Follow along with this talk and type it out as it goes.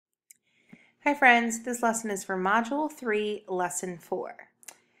Hi friends, this lesson is for Module 3, Lesson 4.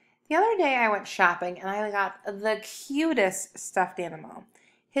 The other day I went shopping and I got the cutest stuffed animal.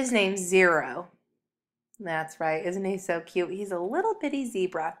 His name's Zero. That's right, isn't he so cute? He's a little bitty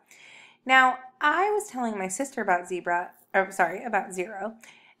zebra. Now, I was telling my sister about about Zero,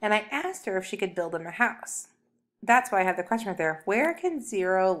 and I asked her if she could build him a house. That's why I have the question right there. Where can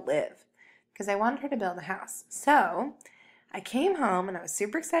Zero live? Because I wanted her to build a house. So, I came home and I was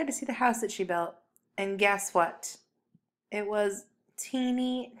super excited to see the house that she built. And guess what? It was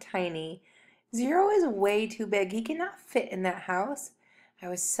teeny tiny. Zero is way too big. He cannot fit in that house. I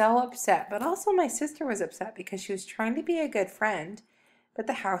was so upset, but also my sister was upset because she was trying to be a good friend, but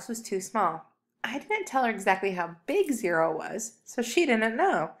the house was too small. I didn't tell her exactly how big Zero was, so she didn't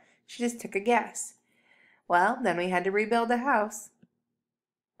know. She just took a guess. Well, then we had to rebuild the house.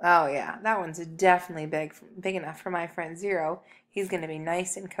 Oh yeah, that one's definitely big enough for my friend Zero. He's going to be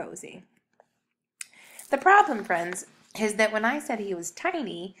nice and cozy. The problem, friends, is that when I said he was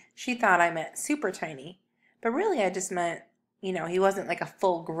tiny, she thought I meant super tiny. But really I just meant, he wasn't like a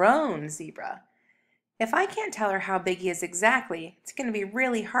full-grown zebra. If I can't tell her how big he is exactly, it's going to be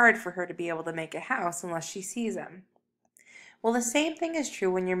really hard for her to be able to make a house unless she sees him. Well, the same thing is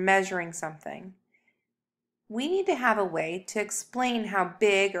true when you're measuring something. We need to have a way to explain how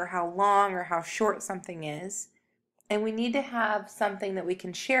big or how long or how short something is. And we need to have something that we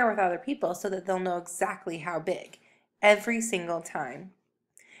can share with other people so that they'll know exactly how big every single time.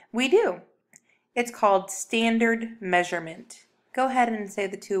 We do. It's called standard measurement. Go ahead and say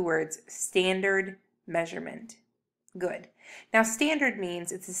the two words, standard measurement. Good. Now standard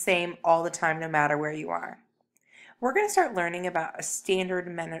means it's the same all the time no matter where you are. We're going to start learning about a standard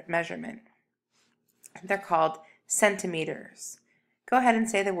measurement. They're called centimeters. Go ahead and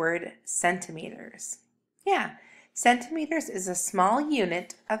say the word centimeters. Yeah, centimeters is a small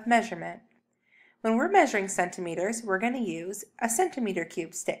unit of measurement. When we're measuring centimeters, we're going to use a centimeter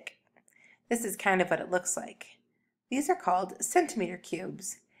cube stick. This is kind of what it looks like. These are called centimeter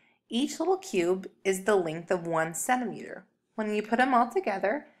cubes. Each little cube is the length of 1 centimeter. When you put them all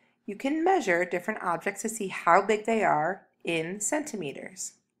together, you can measure different objects to see how big they are in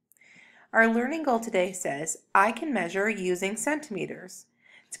centimeters. Our learning goal today says, I can measure using centimeters.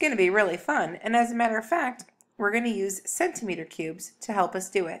 It's going to be really fun, and as a matter of fact, we're going to use centimeter cubes to help us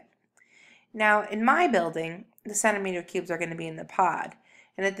do it. Now, in my building, the centimeter cubes are going to be in the pod,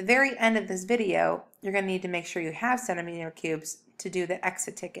 and at the very end of this video, you're going to need to make sure you have centimeter cubes to do the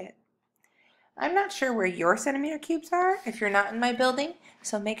exit ticket. I'm not sure where your centimeter cubes are if you're not in my building,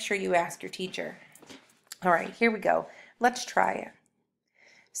 so make sure you ask your teacher. All right, here we go. Let's try it.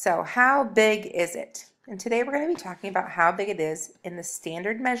 So how big is it? And today we're going to be talking about how big it is in the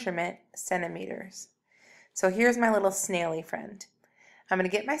standard measurement, centimeters. So here's my little snaily friend. I'm going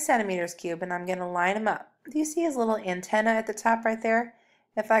to get my centimeters cube and I'm going to line them up. Do you see his little antenna at the top right there?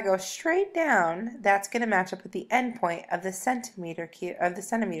 If I go straight down, that's going to match up with the end point of the centimeter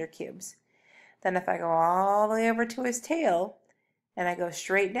cubes. Then if I go all the way over to his tail and I go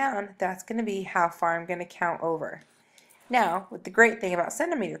straight down, that's going to be how far I'm going to count over. Now, what the great thing about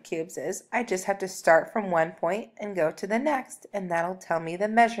centimeter cubes is I just have to start from one point and go to the next, and that'll tell me the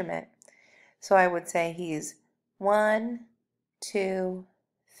measurement. So I would say he's 1, 2,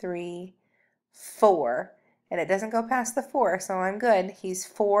 3, 4, and it doesn't go past the 4, so I'm good. He's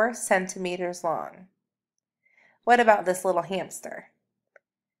 4 centimeters long. What about this little hamster?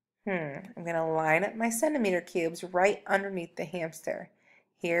 I'm going to line up my centimeter cubes right underneath the hamster.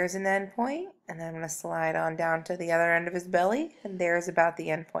 Here's an end point, and then I'm going to slide on down to the other end of his belly, and there's about the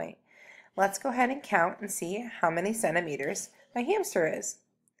end point. Let's go ahead and count and see how many centimeters my hamster is.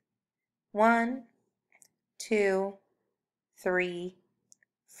 1, 2, 3,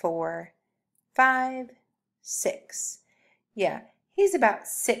 4, 5, 6. Yeah, he's about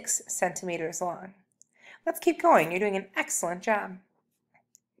 6 centimeters long. Let's keep going. You're doing an excellent job.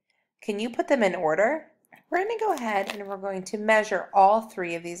 Can you put them in order? We're going to go ahead and we're going to measure all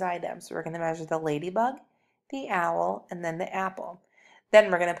 3 of these items. We're going to measure the ladybug, the owl, and then the apple.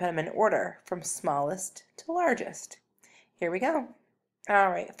 Then we're going to put them in order from smallest to largest. Here we go. All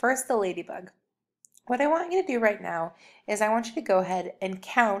right, first the ladybug. What I want you to do right now is I want you to go ahead and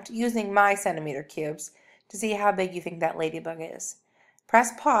count using my centimeter cubes to see how big you think that ladybug is.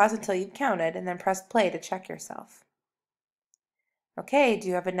 Press pause until you've counted and then press play to check yourself. Okay, do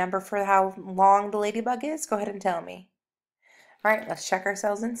you have a number for how long the ladybug is? Go ahead and tell me. All right, let's check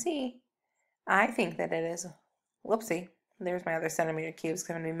ourselves and see. I think that it is, whoopsie, there's my other centimeter cubes.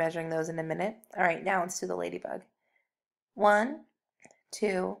 I'm going to be measuring those in a minute. All right, now let's do the ladybug. 1,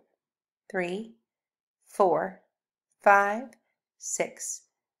 2, 3, 4, 5, 6,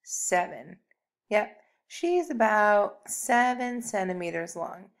 7. Yep, she's about 7 centimeters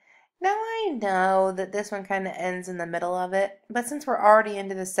long. Now I know that this one kind of ends in the middle of it, but since we're already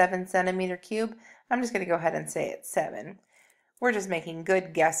into the 7 centimeter cube, I'm just going to go ahead and say it's 7. We're just making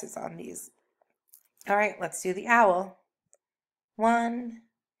good guesses on these. All right, let's do the owl. 1,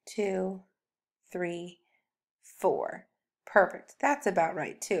 2, 3, 4. Perfect. That's about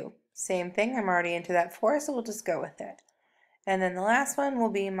right too. Same thing. I'm already into that 4, so we'll just go with it. And then the last one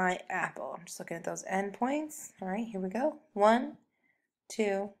will be my apple. I'm just looking at those endpoints. All right, here we go. 1,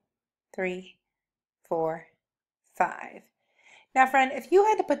 2, 3, 4, 5. Now, friend, if you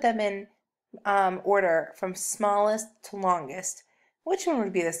had to put them in order from smallest to longest, which one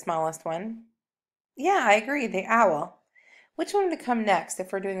would be the smallest one? Yeah, I agree, the owl. Which one would come next?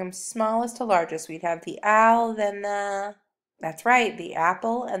 If we're doing them smallest to largest, we'd have the owl, then that's right, the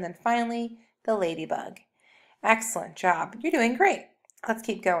apple, and then finally the ladybug. Excellent job. You're doing great. Let's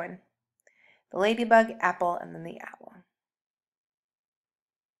keep going. The ladybug, apple, and then the owl.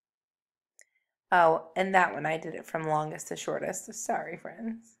 Oh, and that one I did it from longest to shortest. Sorry,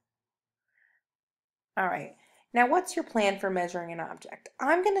 friends. All right. Now, what's your plan for measuring an object?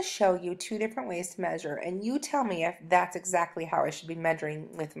 I'm going to show you 2 different ways to measure, and you tell me if that's exactly how I should be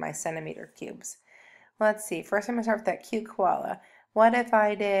measuring with my centimeter cubes. Let's see. First, I'm going to start with that cute koala. What if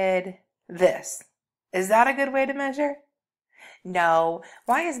I did this? Is that a good way to measure? No.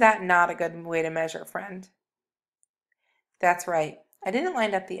 Why is that not a good way to measure, friend? That's right. I didn't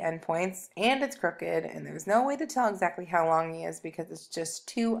line up the endpoints, and it's crooked, and there's no way to tell exactly how long he is because it's just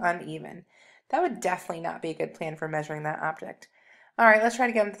too uneven. That would definitely not be a good plan for measuring that object. All right, let's try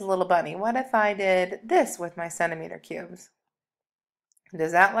to get with the little bunny. What if I did this with my centimeter cubes?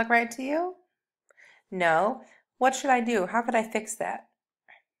 Does that look right to you? No. What should I do? How could I fix that?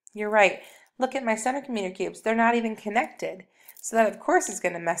 You're right. Look at my centimeter cubes. They're not even connected. So that, of course, is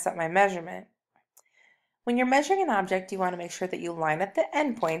going to mess up my measurement. When you're measuring an object, you want to make sure that you line up the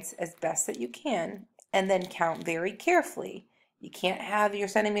endpoints as best that you can, and then count very carefully. You can't have your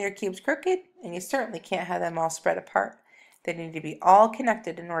centimeter cubes crooked, and you certainly can't have them all spread apart. They need to be all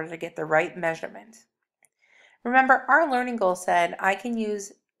connected in order to get the right measurement. Remember, our learning goal said I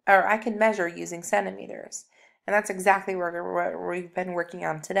can measure using centimeters, and that's exactly what we've been working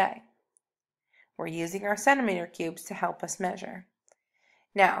on today. We're using our centimeter cubes to help us measure.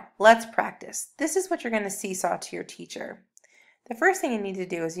 Now, let's practice. This is what you're going to seesaw to your teacher. The first thing you need to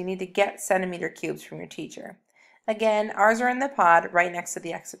do is you need to get centimeter cubes from your teacher. Again, ours are in the pod right next to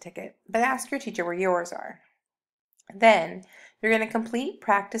the exit ticket, but ask your teacher where yours are. Then, you're going to complete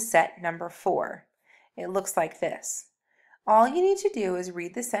practice set number 4. It looks like this. All you need to do is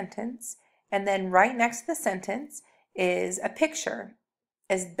read the sentence, and then right next to the sentence is a picture.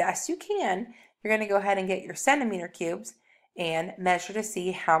 As best you can, you're going to go ahead and get your centimeter cubes and measure to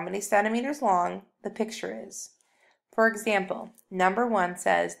see how many centimeters long the picture is. For example, number 1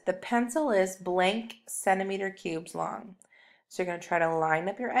 says the pencil is blank centimeter cubes long. So you're going to try to line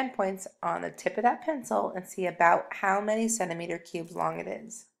up your endpoints on the tip of that pencil and see about how many centimeter cubes long it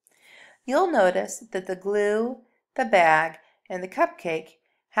is. You'll notice that the glue, the bag, and the cupcake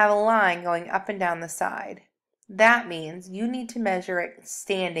have a line going up and down the side. That means you need to measure it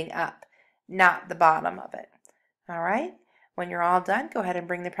standing up, not the bottom of it. All right? When you're all done, go ahead and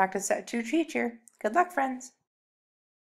bring the practice set to your teacher. Good luck, friends.